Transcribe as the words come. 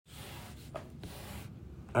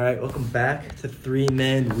All right, welcome back to Three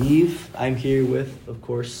Man Weave. I'm here with, of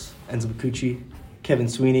course, Enzo Bacucci, Kevin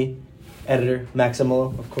Sweeney, editor, Max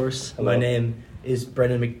Emolo, of course. Hello. My name is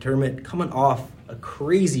Brendan McDermott. Coming off a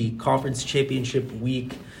crazy conference championship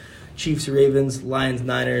week. Chiefs, Ravens, Lions,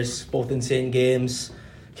 Niners, both insane games.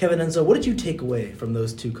 Kevin, Enzo, what did you take away from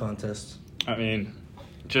those two contests? I mean,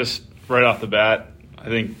 just right off the bat, I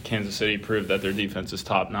think Kansas City proved that their defense is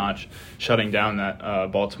top-notch, shutting down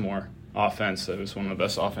that Baltimore offense. That was one of the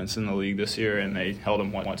best offense in the league this year, and they held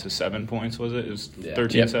them, to 7 points, was it? It was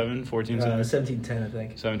 13-7, 14-7? 17-10, I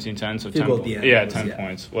think. 17-10, so Field 10 goal at points. the end. Yeah, It was, 10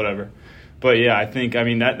 points, whatever. But, yeah, I think,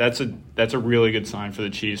 that's a really good sign for the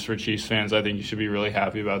Chiefs. For Chiefs fans, I think you should be really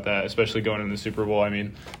happy about that, especially going into the Super Bowl. I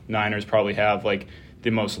mean, Niners probably have, the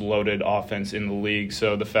most loaded offense in the league,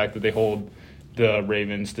 so the fact that they hold the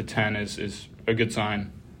Ravens to 10 is a good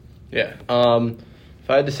sign. Yeah. If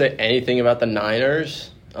I had to say anything about the Niners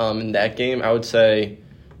in that game, I would say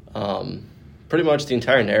pretty much the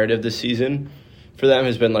entire narrative this season for them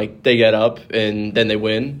has been they get up and then they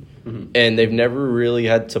win. Mm-hmm. And they've never really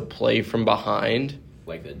had to play from behind.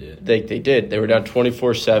 Like they did. They did. They were down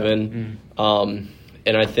 24-7. And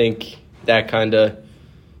I think that kind of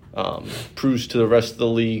proves to the rest of the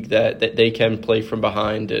league that they can play from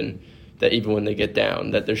behind, and that even when they get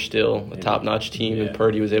down, that they're still a top-notch team. Yeah. And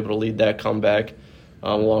Purdy was able to lead that comeback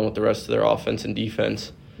along with the rest of their offense and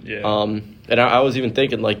defense. Yeah. And I was even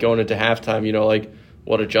thinking, going into halftime,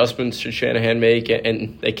 what adjustments should Shanahan make?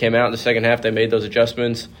 And they came out in the second half. They made those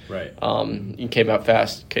adjustments. Right. And came out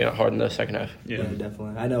fast, came out hard in the second half. Yeah,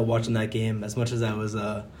 definitely. I know watching that game, as much as I was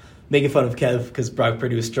making fun of Kev because Brock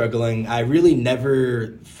Purdy was struggling, I really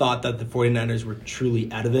never thought that the 49ers were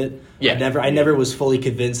truly out of it. Yeah. I never was fully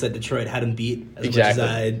convinced that Detroit had him beat as Exactly.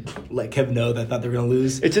 much as I let Kev know that I thought they were going to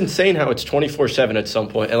lose. It's insane how it's 24-7 at some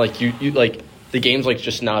point, and you the game's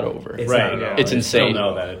just not over. It's Right. not- It's You insane. still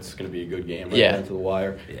know that it's going to be a good game right Yeah. down to the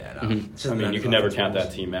wire. Yeah, no. Mhm. It's just I mean, not you as can never offense count goes.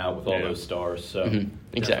 that team out with all Yeah. those stars. So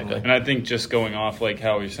Exactly. And I think just going off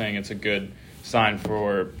how you're saying it's a good sign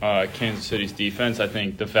for Kansas City's defense, I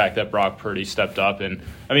think the fact that Brock Purdy stepped up, and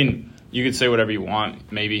I mean, you could say whatever you want.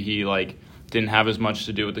 Maybe he didn't have as much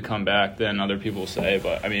to do with the comeback than other people say,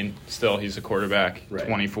 but I mean, still he's a quarterback, Right.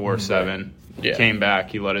 24/7. Yeah. Came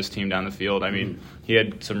back, he led his team down the field. I mean, he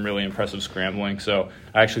had some really impressive scrambling, so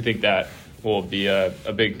I actually think that will be a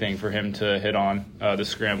big thing for him to hit on. The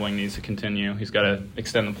scrambling needs to continue. He's got to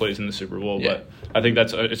extend the plays in the Super Bowl, Yeah. but I think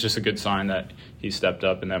it's just a good sign that he stepped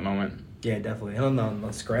up in that moment. Yeah, definitely. And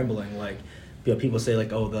on scrambling, people say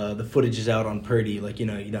the footage is out on Purdy,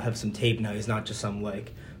 have some tape now. He's not just some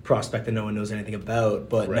prospect that no one knows anything about.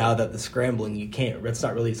 But Right. now that the scrambling, you can't. That's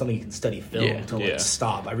not really something you can study film Yeah. to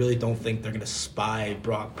stop. I really don't think they're going to spy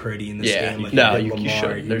Brock Purdy in this Yeah. game. No, they did you Lamar.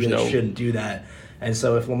 shouldn't. You There's really no- shouldn't do that. And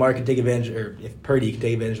so if Lamar can take advantage, or if Purdy can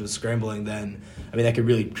take advantage of the scrambling, then that could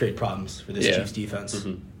really create problems for this Yeah. Chiefs defense.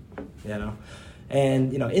 Mm-hmm.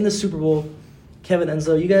 And in the Super Bowl, Kevin,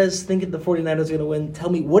 Enzo, you guys think the 49ers are going to win? Tell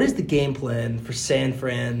me, what is the game plan for San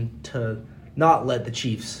Fran to not let the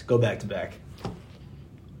Chiefs go back-to-back?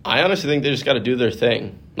 I honestly think they just got to do their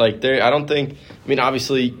thing.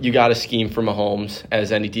 Obviously you got to scheme for Mahomes,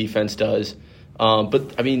 as any defense does.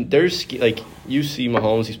 But there's you see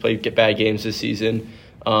Mahomes, he's played bad games this season.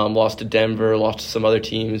 Lost to Denver, lost to some other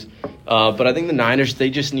teams. But I think the Niners, they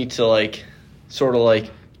just need to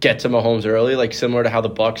get to Mahomes early, similar to how the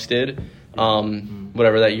Bucs did.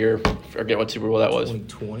 Whatever that year, forget what Super Bowl that was.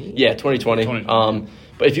 2020? Yeah, 2020. 2020.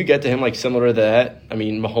 But if you get to him similar to that,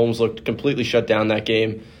 Mahomes looked completely shut down that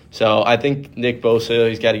game. So I think Nick Bosa,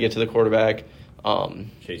 he's got to get to the quarterback.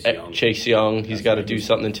 Chase Young, he's got to do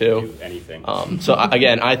something too. Do anything.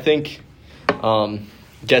 I think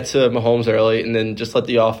get to Mahomes early and then just let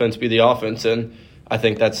the offense be the offense, and I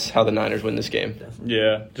think that's how the Niners win this game.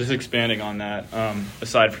 Yeah, just expanding on that,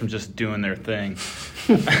 aside from just doing their thing,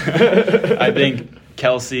 I think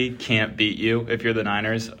Kelsey can't beat you if you're the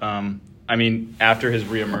Niners. After his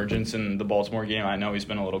reemergence in the Baltimore game, I know he's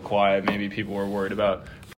been a little quiet. Maybe people were worried about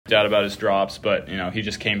his drops, but he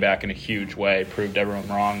just came back in a huge way, proved everyone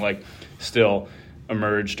wrong. Still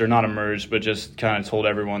not emerged, but just kind of told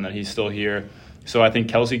everyone that he's still here. So I think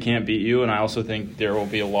Kelsey can't beat you, and I also think there will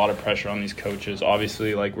be a lot of pressure on these coaches.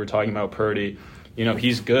 Obviously, we're talking about Purdy,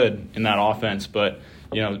 he's good in that offense, but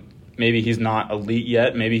maybe he's not elite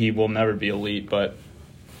yet. Maybe he will never be elite, but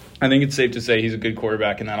I think it's safe to say he's a good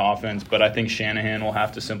quarterback in that offense, but I think Shanahan will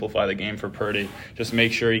have to simplify the game for Purdy. Just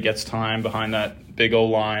make sure he gets time behind that big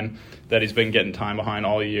O-line that he's been getting time behind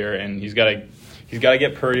all year, and he's got to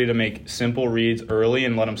get Purdy to make simple reads early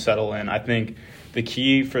and let him settle in. I think the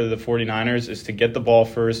key for the 49ers is to get the ball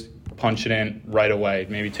first, punch it in right away.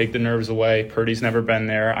 Maybe take the nerves away. Purdy's never been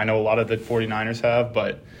there. I know a lot of the 49ers have,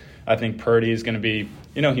 but I think Purdy is going to be,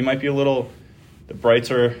 he might be a little, the brights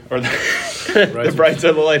are, the brights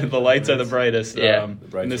are the lights are the brightest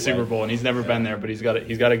in the Super Bowl, and he's never been there, but he's got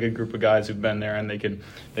a good group of guys who've been there, and they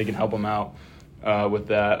can help him out with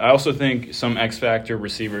that. I also think some X factor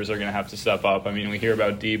receivers are going to have to step up. I mean, we hear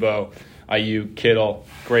about Debo, Ayuk, Kittle,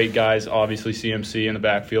 great guys, obviously CMC in the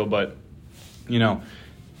backfield, but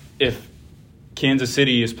if Kansas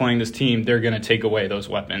City is playing this team, they're going to take away those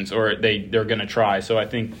weapons, or they're going to try. So I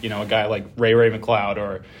think, a guy like Ray McLeod,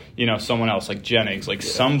 or, someone else like Jennings,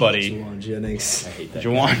 somebody. Juwan Jennings. I hate that.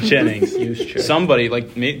 Juwan Jennings. Somebody,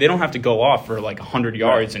 they don't have to go off for 100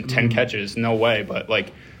 yards and 10 catches. No way. But,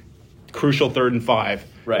 crucial 3rd and 5,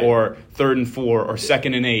 or 3rd and 4, or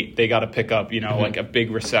 2nd and 8, they got to pick up, a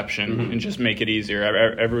big reception and just make it easier.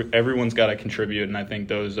 Everyone's got to contribute, and I think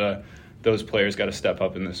those players got to step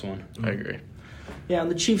up in this one. I agree. Yeah, on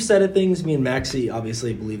the Chiefs side of things, me and Maxie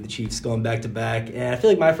obviously believe the Chiefs going back-to-back. And I feel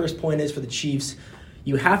like my first point is for the Chiefs,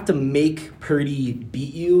 you have to make Purdy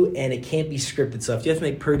beat you, and it can't be scripted stuff. You have to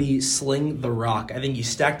make Purdy sling the rock. I think you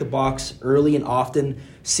stack the box early and often.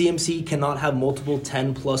 CMC cannot have multiple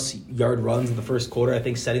 10-plus yard runs in the first quarter. I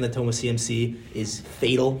think setting the tone with CMC is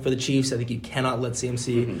fatal for the Chiefs. I think you cannot let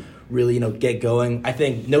CMC really, get going. I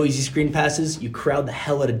think no easy screen passes. You crowd the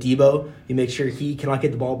hell out of Debo. You make sure he cannot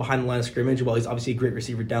get the ball behind the line of scrimmage. While he's obviously a great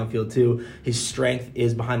receiver downfield too, his strength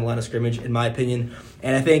is behind the line of scrimmage, in my opinion.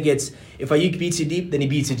 And I think it's, if Ayuk beats you deep, then he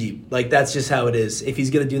beats you deep. That's just how it is. If he's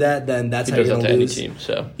going to do that, then that's how you're going to lose. Any team,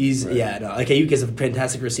 so. Ayuk is a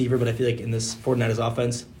fantastic receiver, but I feel like in this 49ers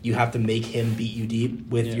offense, you have to make him beat you deep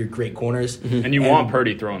with your great corners. And you want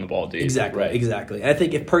Purdy throwing the ball deep. Exactly. And I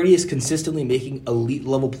think if Purdy is consistently making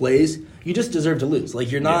elite-level plays, you just deserve to lose.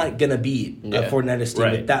 You're not going to beat a 49ers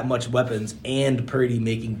team with that much weapons and Purdy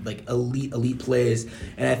making, elite plays.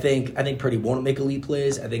 And I think Purdy won't make elite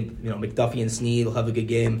plays. I think, McDuffie and Snead will have a good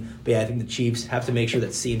game. But, I think the Chiefs have to make sure that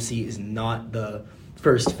CMC is not the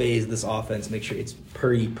first phase of this offense. Make sure it's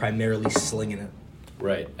Purdy primarily slinging it.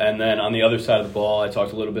 Right. And then on the other side of the ball, I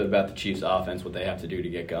talked a little bit about the Chiefs' offense, what they have to do to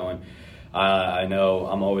get going. I know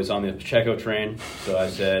I'm always on the Pacheco train, so I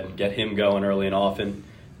said get him going early and often.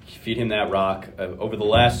 Feed him that rock. Over the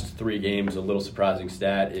last 3 games, a little surprising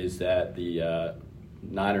stat is that the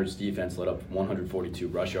Niners defense let up 142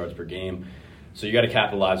 rush yards per game. So you got to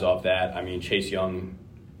capitalize off that. I mean, Chase Young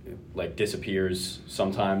disappears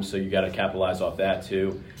sometimes, so you got to capitalize off that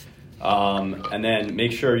too. And then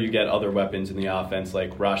make sure you get other weapons in the offense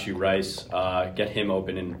like Rashee Rice. Get him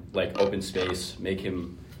open in open space.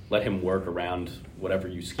 Let him work around whatever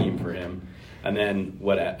you scheme for him. And then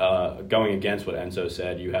going against what Enzo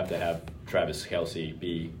said, you have to have Travis Kelce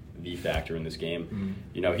be the factor in this game.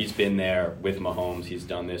 He's been there with Mahomes. He's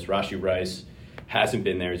done this. Rashee Rice hasn't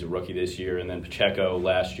been there. He's a rookie this year. And then Pacheco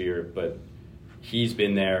last year, but he's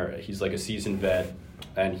been there. He's like a seasoned vet,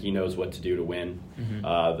 and he knows what to do to win.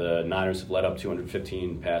 The Niners have let up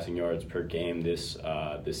 215 passing yards per game this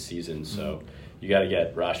season, so you got to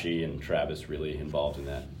get Rashee and Travis really involved in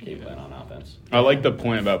that game plan on offense. I like the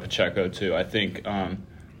point about Pacheco, too. I think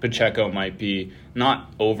Pacheco might be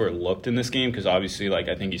not overlooked in this game because obviously,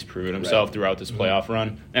 I think he's proven himself throughout this playoff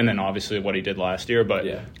run, and then obviously what he did last year. But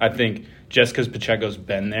I think just because Pacheco's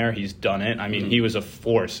been there, he's done it. I mean, he was a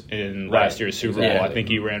force in last year's Super Bowl. I think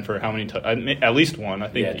he ran for how many at least one. I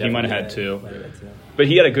think he might have had 2. But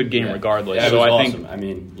he had a good game regardless. Yeah, so I awesome.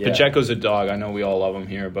 think Pacheco's a dog. I know we all love him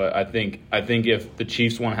here, but I think if the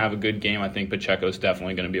Chiefs want to have a good game, I think Pacheco's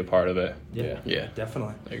definitely going to be a part of it. Yeah,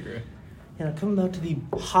 definitely. I agree. Coming back to the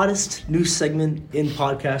hottest news segment in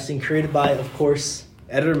podcasting, created by, of course,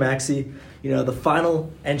 editor Maxie. The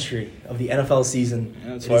final entry of the NFL season.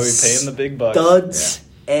 Yeah, that's why we pay him the big bucks. Studs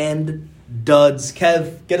and duds.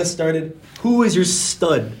 Kev, get us started. Who is your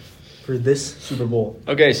stud for this Super Bowl?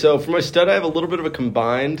 Okay, so for my stud, I have a little bit of a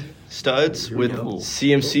combined studs with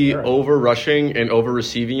CMC over rushing and over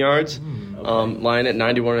receiving yards. Lying at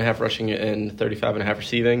 91.5 rushing and 35.5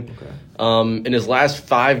 receiving. Okay. In his last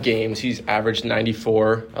 5 games, he's averaged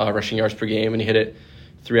 94 rushing yards per game, and he hit it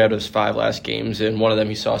 3 out of his 5 last games. In one of them,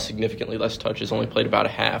 he saw significantly less touches, only played about a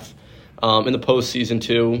half. In the postseason,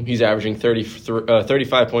 too, he's averaging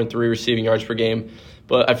 35.3 receiving yards per game.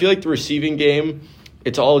 But I feel like the receiving game,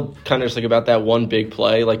 it's all kind of just about that one big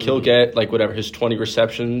play. He'll get his 20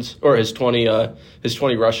 receptions or his 20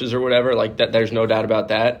 rushes or whatever. There's no doubt about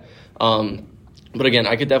that. But again,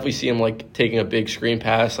 I could definitely see him taking a big screen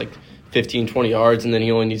pass, 15, 20 yards, and then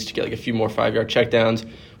he only needs to get a few more 5-yard checkdowns,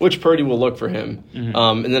 which Purdy will look for him.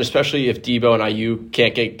 And then especially if Debo and Ayuk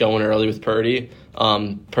can't get going early with Purdy,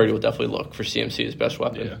 Purdy will definitely look for CMC as best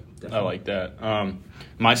weapon. I like that.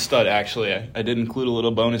 My stud, actually, I did include a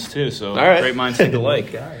little bonus too, so All right. great minds think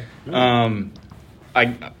alike.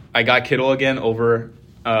 I got Kittle again over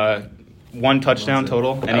 1 touchdown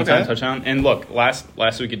total, anytime touchdown. And look, last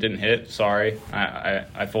week it didn't hit. Sorry,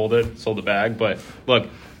 I sold the bag. But look,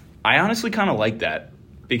 I honestly kind of like that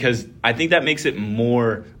because I think that makes it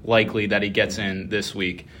more likely that he gets in this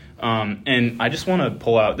week. And I just want to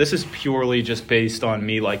pull out. This is purely just based on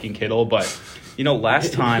me liking Kittle, but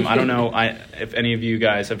last time I don't know if any of you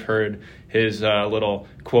guys have heard his little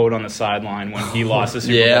quote on the sideline when he lost the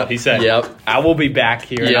Super Bowl. He said, "I will be back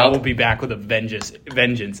here, and I will be back with a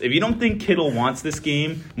vengeance. If you don't think Kittle wants this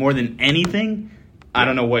game more than anything, I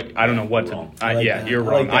don't know what to. You're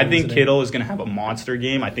wrong. I think Kittle is going to have a monster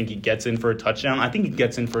game. I think he gets in for a touchdown. I think he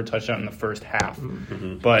gets in for a touchdown in the first half.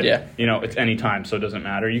 Mm-hmm. But it's any time, so it doesn't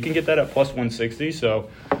matter. You can get that at plus 160, so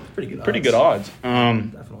pretty good odds.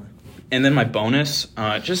 Definitely. And then my bonus,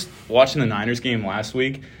 just watching the Niners game last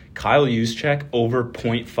week, Kyle Juszczyk over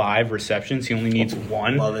 0.5 receptions. He only needs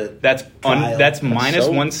 1. Love it. That's minus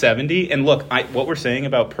 170. And look, what we're saying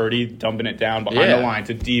about Purdy dumping it down behind the line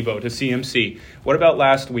to Devo, to CMC. What about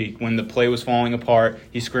last week when the play was falling apart?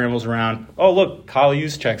 He scrambles around. Oh, look, Kyle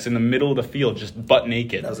Juszczyk's in the middle of the field, just butt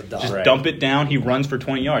naked. That was a dump. Just dump it down. He runs for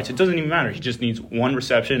 20 yards. It doesn't even matter. He just needs 1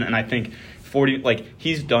 reception, and I think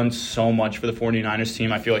he's done so much for the 49ers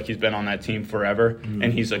team. I feel like he's been on that team forever,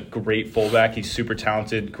 and he's a great fullback. He's super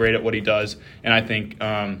talented, great at what he does, and I think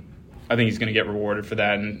he's going to get rewarded for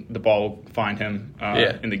that, and the ball will find him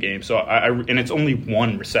in the game. So and it's only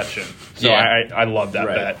 1 reception, so I love that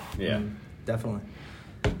bet. Yeah, definitely.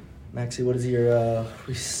 Maxie, what is your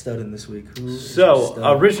stud in this week?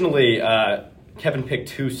 Originally, Kevin picked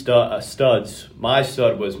 2 studs. My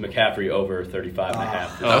stud was McCaffrey over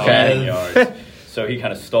 35.5 yards. So he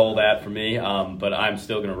kind of stole that from me, but I'm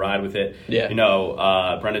still going to ride with it. Yeah.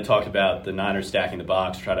 Brendan talked about the Niners stacking the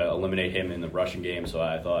box, try to eliminate him in the rushing game. So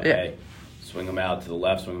I thought, hey, swing him out to the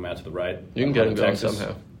left, swing him out to the right. You can get him going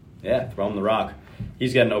somehow. Yeah, throw him the rock.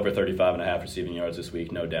 He's getting over 35.5 receiving yards this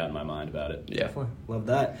week, no doubt in my mind about it. Yeah. Definitely. Love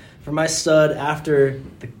that. For my stud, after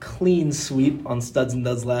the clean sweep on studs and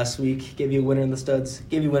duds last week, gave you a winner in the studs,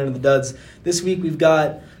 gave you a winner in the duds. This week we've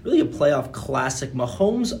got really a playoff classic.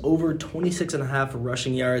 Mahomes over 26.5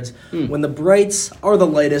 rushing yards. When the brights are the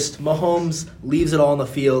lightest, Mahomes leaves it all on the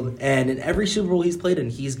field. And in every Super Bowl he's played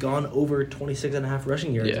in, he's gone over 26.5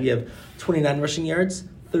 rushing yards. We have 29 rushing yards,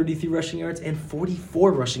 33 rushing yards, and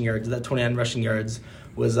 44 rushing yards. That 29 rushing yards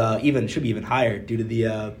was should be even higher due to the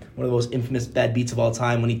one of the most infamous bad beats of all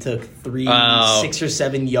time when he took 3 6 or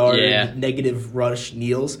 7 yard negative rush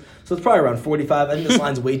kneels. So it's probably around 45. I think this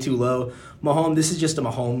line's way too low. Mahomes, this is just a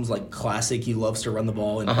Mahomes classic. He loves to run the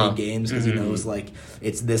ball in big games because he knows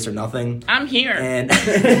it's this or nothing. I'm here. And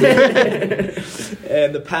and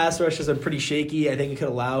the pass rushes are pretty shaky. I think it could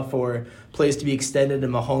allow for plays to be extended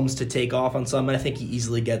and Mahomes to take off on some. And I think he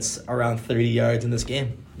easily gets around 30 yards in this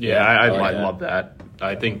game. Yeah, I love that.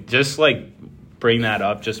 I think just bring that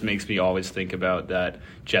up just makes me always think about that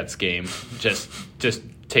Jets game. Just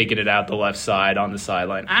taking it out the left side on the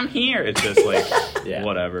sideline. I'm here. It's just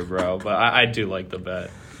whatever, bro. But I do like the bet.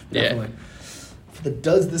 Definitely. For the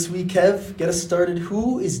duds this week, Kev, get us started.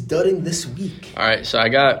 Who is dudding this week? All right, so I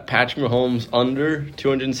got Patrick Mahomes under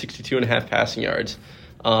 262.5 passing yards.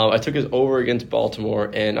 I took his over against Baltimore,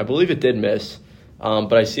 and I believe it did miss.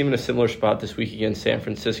 But I see him in a similar spot this week against San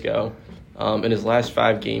Francisco. In his last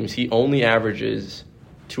 5 games, he only averages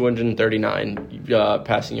 239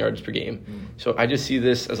 passing yards per game. So I just see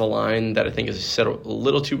this as a line that I think is set a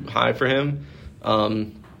little too high for him.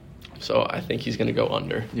 So I think he's going to go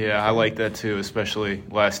under. Yeah, I like that too, especially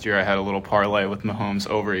last year I had a little parlay with Mahomes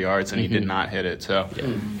over yards, and he did not hit it. So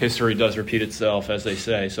history does repeat itself, as they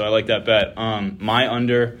say. So I like that bet.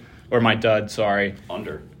 My dud, sorry.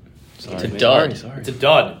 Under. Sorry. It's a dud. Sorry. It's a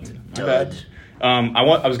dud. Dud.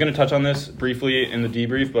 I was going to touch on this briefly in the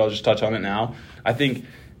debrief, but I'll just touch on it now. I think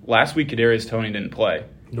last week Kadarius Toney didn't play,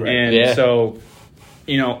 and so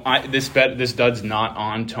this dud's not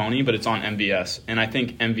on Toney, but it's on MVS, and I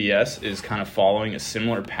think MVS is kind of following a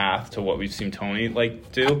similar path to what we've seen Toney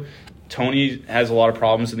do. Toney has a lot of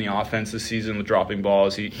problems in the offense this season with dropping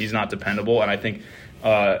balls. He's not dependable, and I think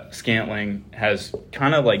Scantling has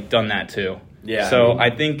kind of done that too. Yeah. So I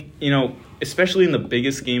think especially in the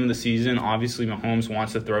biggest game of the season, obviously Mahomes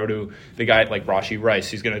wants to throw to the guy like Rashee Rice.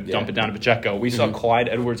 He's going to dump it down to Pacheco. We saw Clyde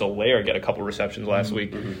Edwards-Helaire get a couple receptions last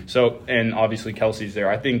week. So, and obviously Kelsey's there.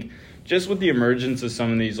 I think just with the emergence of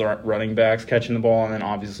some of these running backs catching the ball, and then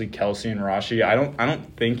obviously Kelsey and Rashi, I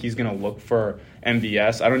don't think he's going to look for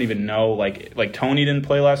MVS. I don't even know, like Tony didn't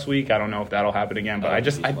play last week. I don't know if that'll happen again, but I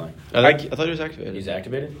thought he was activated. He's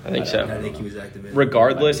activated? I think so. I think he was activated.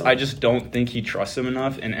 Regardless, I just don't think he trusts him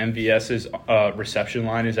enough, and MVS's reception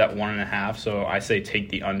line is at 1.5, so I say take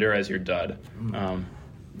the under as your dud.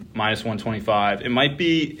 Minus 125. It might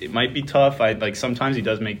be tough. Sometimes he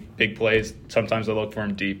does make big plays. Sometimes I look for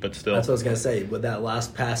him deep, but still. That's what I was gonna say. With that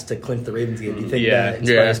last pass to clinch the Ravens game, do you think that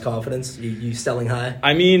inspires confidence? You selling high?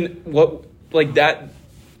 I mean, that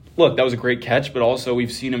was a great catch, but also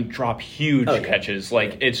we've seen him drop huge catches.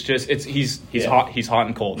 He's hot. He's hot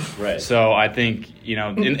and cold. Right. So I think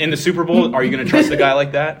in the Super Bowl, are you going to trust a guy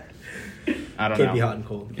like that? I don't know. Can't be hot and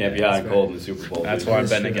cold. Can't be hot and cold in the Super Bowl. That's why I'm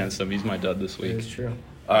betting against him. He's my dud this week. That's true.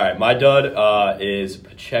 All right, my dud is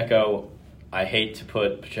Pacheco. I hate to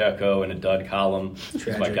put Pacheco in a dud column.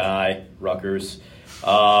 He's my guy, Rutgers.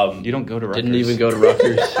 You don't go to Rutgers. Didn't even go to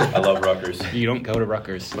Rutgers. I love Rutgers. You don't go to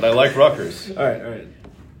Rutgers. But I like Rutgers. All right.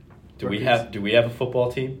 Do we have a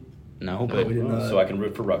football team? No, but we didn't. So I can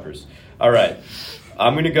root for Rutgers. All right.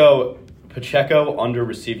 I'm going to go Pacheco under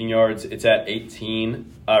receiving yards. It's at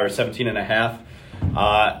 17.5.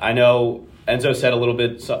 I know Enzo said a little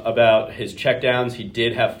bit about his checkdowns. He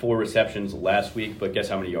did have 4 receptions last week, but guess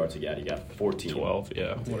how many yards he got? He got 14. 12,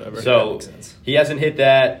 yeah, whatever. So he hasn't hit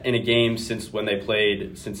that in a game since when they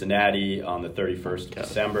played Cincinnati on the 31st of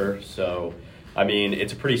December. So, I mean,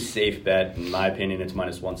 it's a pretty safe bet. In my opinion, it's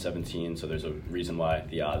minus 117, so there's a reason why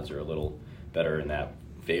the odds are a little better in that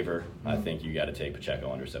favor. I think you got to take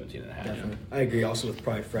Pacheco under 17.5. Definitely. I agree also with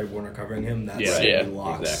probably Fred Warner covering him. That's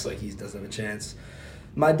locks. Exactly. Like he doesn't have a chance.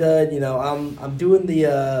 My dud, I'm doing the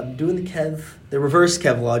reverse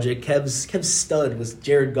Kev logic. Kev's stud was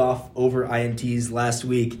Jared Goff over INTs last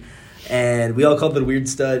week, and we all called it a weird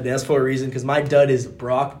stud. And that's for a reason, because my dud is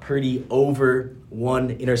Brock Purdy over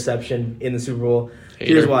 1 interception in the Super Bowl.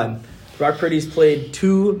 Here's why. Brock Purdy's played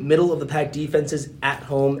 2 middle-of-the-pack defenses at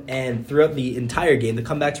home, and throughout the entire game, the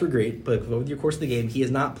comebacks were great, but over the course of the game, he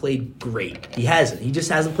has not played great. He hasn't. He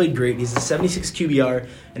just hasn't played great. He's a 76 QBR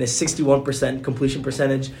and a 61% completion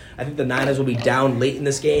percentage. I think the Niners will be down late in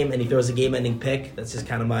this game, and he throws a game-ending pick. That's just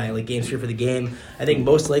kind of my game script for the game. I think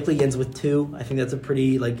most likely he ends with 2. I think that's a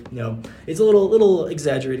pretty, it's a little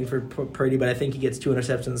exaggerating for Purdy, but I think he gets 2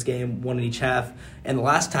 interceptions in this game, 1 in each half. And the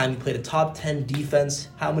last time he played a top 10 defense,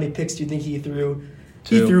 how many picks do you think he threw?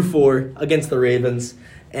 2. He threw 4 against the Ravens.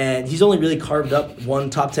 And he's only really carved up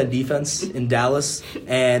 1 top 10 defense in Dallas.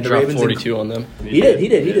 And the dropped Ravens 42 on them. He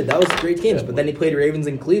did. That was great games. But then he played Ravens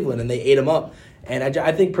in Cleveland, and they ate him up. And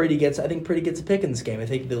I think Purdy gets a pick in this game. I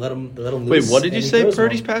think they let him loose. Wait, what did you say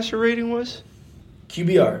Purdy's passer rating was?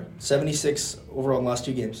 QBR, 76 overall in the last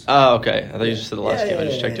 2 games. Oh, okay. I thought you just said the last game. I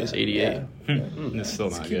just checked. It was 88. It's still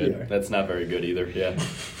not good. That's not very good either. Yeah.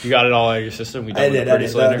 You got it all out of your system. We done I with did. Purdy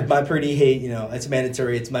slander. My Purdy hate, it's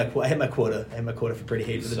mandatory. It's I hit my quota. I hit my quota for Purdy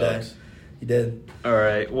hate for the day. You did. All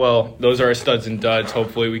right. Well, those are our studs and duds.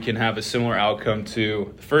 Hopefully, we can have a similar outcome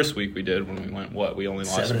to the first week we did when we went. We only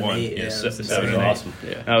lost 7 and 1. 8, 7 7 and 8. Awesome.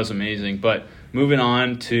 Yeah. That was amazing. But moving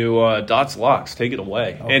on to Dots Locks. Take it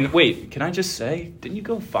away. Oh. And wait, can I just say, didn't you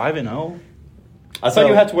go 5-0? I thought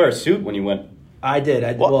you had to wear a suit when you went. I did.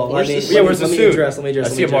 Where's the suit? Let me address.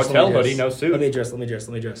 I see a Martell hoodie, no suit. Let me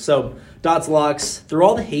address. So, Dots Locks, through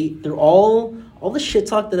all the hate, through all the shit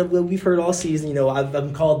talk that we've heard all season, I've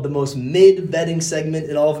been called the most mid-betting segment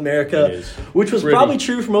in all of America, which was probably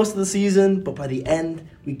true for most of the season, but by the end,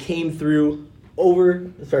 we came through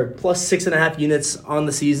plus 6.5 units on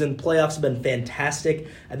the season. Playoffs have been fantastic.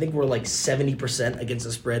 I think we're 70% against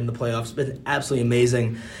the spread in the playoffs. It's been absolutely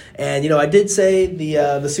amazing. And, I did say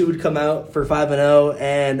the suit would come out for 5-0,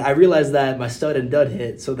 and I realized that my stud and dud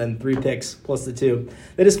hit, so then 3 picks plus the 2.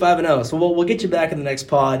 That is 5-0. So we'll get you back in the next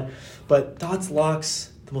pod. But Dots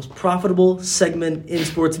Locks, the most profitable segment in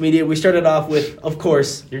sports media. We started off with, of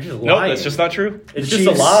course, You're just lying. No, that's just not true. It's just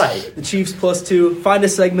a lie. The Chiefs plus 2. Find a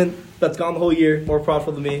segment that's gone the whole year, more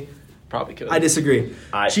profitable than me. Probably could. I disagree.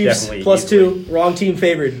 Chiefs plus 2, wrong team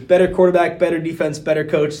favored. Better quarterback, better defense, better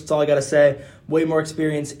coach. That's all I got to say. Way more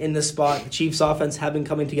experience in this spot. The Chiefs offense have been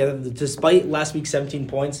coming together despite last week's 17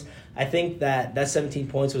 points. I think that 17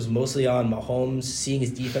 points was mostly on Mahomes seeing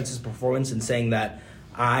his defense's performance and saying that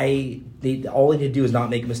all I need to do is not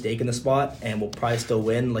make a mistake in the spot, and we'll probably still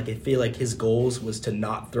win. I feel like his goals was to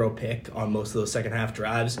not throw a pick on most of those second half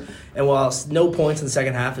drives. And while no points in the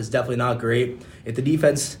second half is definitely not great, if the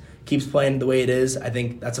defense keeps playing the way it is, I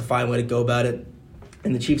think that's a fine way to go about it.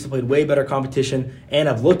 And the Chiefs have played way better competition and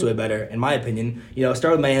have looked way better, in my opinion.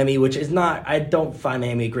 Start with Miami, which is not – I don't find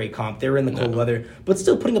Miami a great comp. They were in the cold weather. But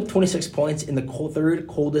still putting up 26 points in the third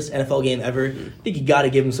coldest NFL game ever. I think you got to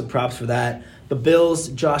give them some props for that. The Bills,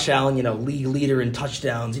 Josh Allen, league leader in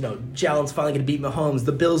touchdowns. Allen's finally going to beat Mahomes.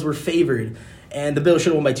 The Bills were favored. And the Bills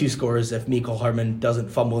should have won by 2 scores if Mecole Hardman doesn't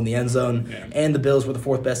fumble in the end zone. Yeah. And the Bills were the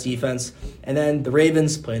 4th best defense. And then the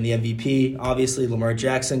Ravens playing the MVP. Obviously, Lamar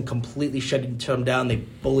Jackson completely shut them down. They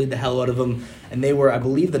bullied the hell out of them. And they were, I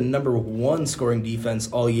believe, the number 1 scoring defense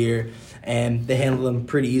all year. And they handled them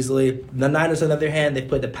pretty easily. The Niners, on the other hand, they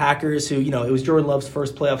played the Packers, who, it was Jordan Love's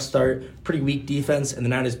first playoff start. Pretty weak defense, and the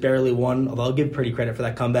Niners barely won, although I'll give Purdy credit for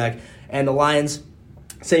that comeback. And the Lions,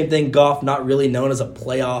 same thing. Goff, not really known as a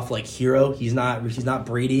playoff hero. He's not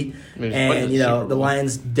Brady. And the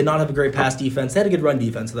Lions did not have a great pass defense. They had a good run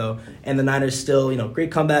defense though. And the Niners still,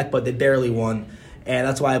 great comeback, but they barely won. And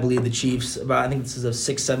that's why I believe the Chiefs. I think this is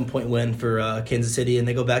a 6-7 point win for Kansas City, and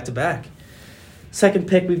they go back to back. Second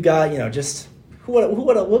pick, we've got just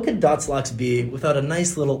what could Dots Locks be without a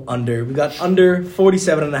nice little under? We got under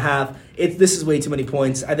 47.5. This is way too many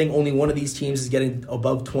points. I think only one of these teams is getting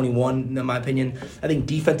above 21, in my opinion. I think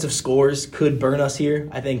defensive scores could burn us here.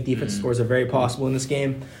 I think defensive scores are very possible in this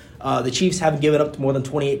game. The Chiefs haven't given up more than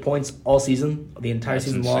 28 points all season, the entire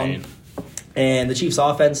season long. And the Chiefs'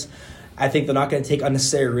 offense, I think they're not going to take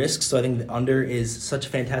unnecessary risks. So I think the under is such a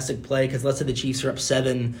fantastic play because let's say the Chiefs are up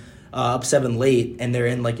 7 late, and they're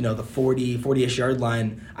in the 40-ish yard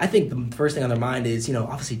line. I think the first thing on their mind is,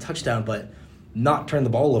 obviously touchdown, but not turn the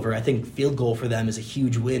ball over. I think field goal for them is a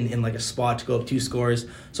huge win in a spot to go up 2 scores.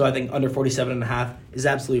 So I think under 47.5 is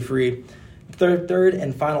absolutely free. Third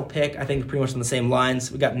and final pick, I think pretty much on the same lines.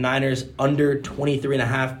 We got Niners under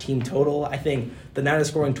 23.5 team total. I think the Niners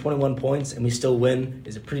scoring 21 points and we still win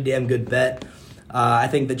is a pretty damn good bet. I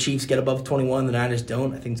think the Chiefs get above 21. The Niners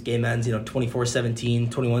don't. I think this game ends, 24-17,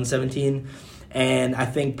 21-17. And I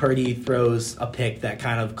think Purdy throws a pick that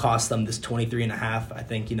kind of costs them this 23.5. I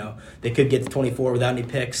think, they could get to 24 without any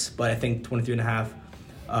picks, but I think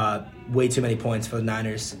 23.5, way too many points for the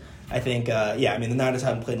Niners. I think, the Niners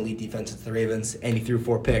haven't played elite defense since the Ravens, and he threw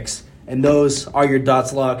 4 picks. And those are your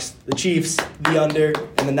Dots Locks. The Chiefs, the under,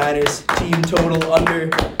 and the Niners, team total under.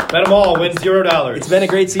 Bet them all, win $0. It's been a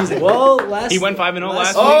great season. Well, he went 5-0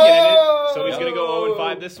 last week, so he's going to go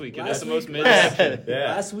 0-5 this week. And that's the most mid.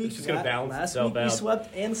 Last week, just going to balance last itself week out. we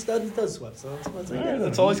swept, and Studs does swept. So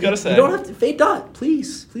that's all he's got to say. You don't have to fade Dot,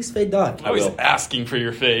 please fade Dot. I was asking for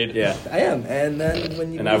your fade. Yeah, I am. And then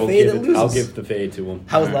when you and fade, it loses. I'll give the fade to him.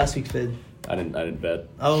 How was last week's fade? I didn't bet.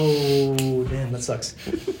 Oh, damn, that sucks.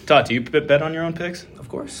 Todd, do you bet on your own picks? Of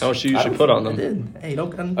course. How much do you usually put on them? I did. Hey,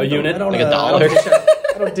 don't a unit? Like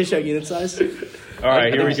 $1? I don't dish out unit size. All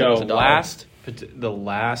right, here we go. $1. The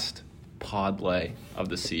last pod lay of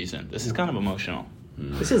the season. This is kind of emotional.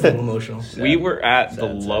 This is a little emotional. We were at the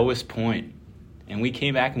lowest point, and we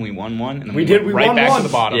came back and we won one, and then we won right back one. to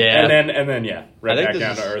the bottom. Yeah. And then right back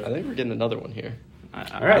down to earth. I think we're getting another one here.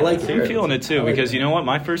 All right, I'm feeling it too because you know what?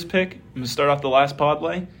 My first pick, I'm gonna start off the last pod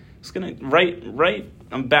lay. It's gonna right.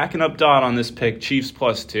 I'm backing up Dot on this pick. Chiefs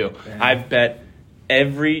 +2. Yeah. I've bet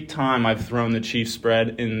every time I've thrown the Chiefs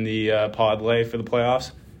spread in the pod lay for the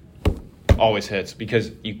playoffs. Always hits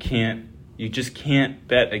because you just can't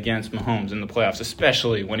bet against Mahomes in the playoffs,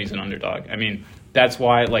 especially when he's an underdog. I mean, that's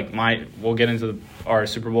why we'll get into our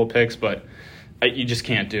Super Bowl picks, but. You just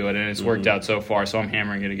can't do it, and it's worked out so far, so I'm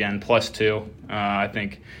hammering it again. +2. I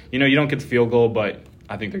think, you don't get the field goal, but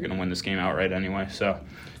I think they're going to win this game outright anyway, so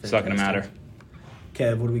it's not going to matter.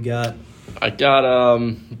 Kev, what do we got? I got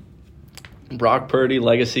Brock Purdy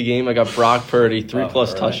legacy game. I got Brock Purdy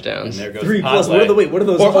 3+ touchdowns. And there goes 3+. Pot What are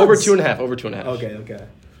those? Over odds? 2.5. Over 2.5. Okay.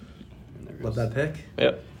 Love that pick.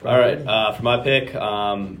 Yep. All right, for my pick,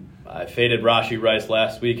 I faded Rashee Rice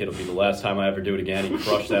last week. It'll be the last time I ever do it again. He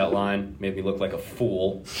crushed that line, made me look like a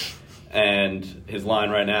fool. And his line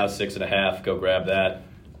right now is 6.5. Go grab that.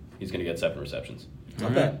 He's going to get 7 receptions.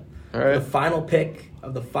 Love that. All right. The final pick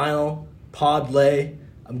of the final pod lay.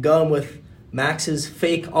 I'm going with Max's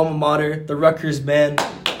fake alma mater, the Rutgers man,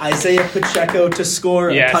 Isaiah Pacheco to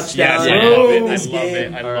score a touchdown.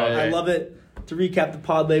 I love it. To recap the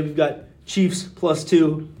pod lay, we've got Chiefs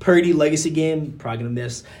 +2, Purdy legacy game, probably going to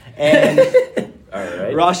miss, and All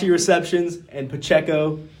right. Rashee receptions, and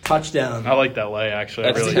Pacheco touchdown. I like that lay, actually.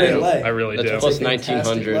 That's I really a great do. lay. I really That's do. plus That's a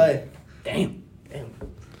fantastic 1900. lay. Damn.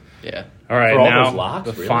 Yeah. All right, For all now those locks,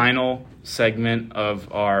 the really? final segment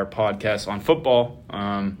of our podcast on football.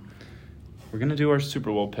 We're going to do our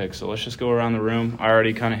Super Bowl picks, so let's just go around the room. I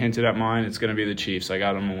already kind of hinted at mine. It's going to be the Chiefs. I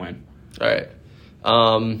got them to win. All right.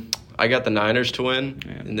 I got the Niners to win,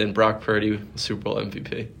 Yeah. and then Brock Purdy, Super Bowl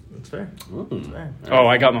MVP. That's fair. Ooh. That's fair. Oh,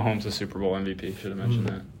 I got Mahomes a Super Bowl MVP. Should have mentioned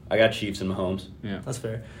that. I got Chiefs and Mahomes. Yeah. That's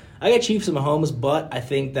fair. I got Chiefs and Mahomes, but I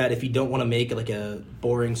think that if you don't want to make like a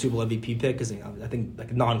boring Super Bowl MVP pick, because I think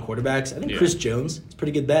like non-quarterbacks, I think Yeah. Chris Jones is a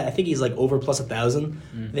pretty good bet. I think he's like over plus 1,000.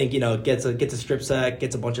 I think gets a strip sack,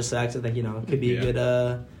 gets a bunch of sacks. I think it could be Yeah. a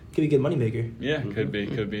good moneymaker. Yeah, could be.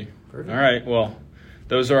 Perfect. All right, well,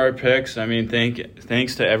 those are our picks. I mean,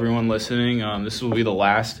 thanks to everyone listening. This will be the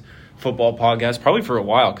last football podcast, probably for a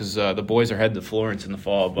while, because the boys are headed to Florence in the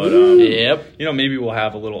fall. But Yep. maybe we'll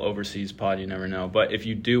have a little overseas pod. You never know. But if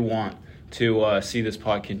you do want to see this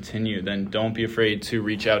pod continue, then don't be afraid to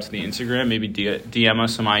reach out to the Instagram. Maybe DM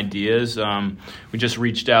us some ideas. We just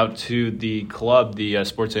reached out to the club, the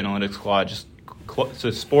Sports Analytics Squad.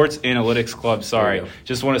 So Sports Analytics Club, sorry. There you go.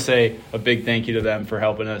 Just want to say a big thank you to them for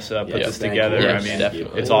helping us put Yes, this thank together. you. I Yes, mean,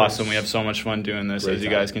 definitely. it's awesome. We have so much fun doing this, Great as you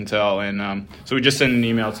time. guys can tell. And so we just sent an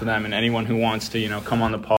email to them, and anyone who wants to, come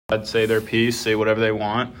on the pod, say their piece, say whatever they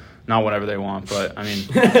want. Not whatever they want, but, I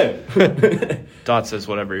mean, Dot says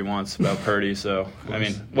whatever he wants about Purdy. So, I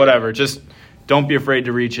mean, whatever. Just don't be afraid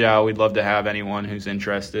to reach out. We'd love to have anyone who's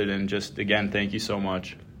interested. And just, again, thank you so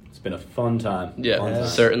much. It's been a fun time. Yeah, Fun time.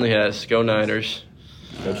 certainly has. Go Niners.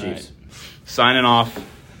 Go All right. Chiefs. Signing off.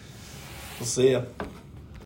 We'll see ya.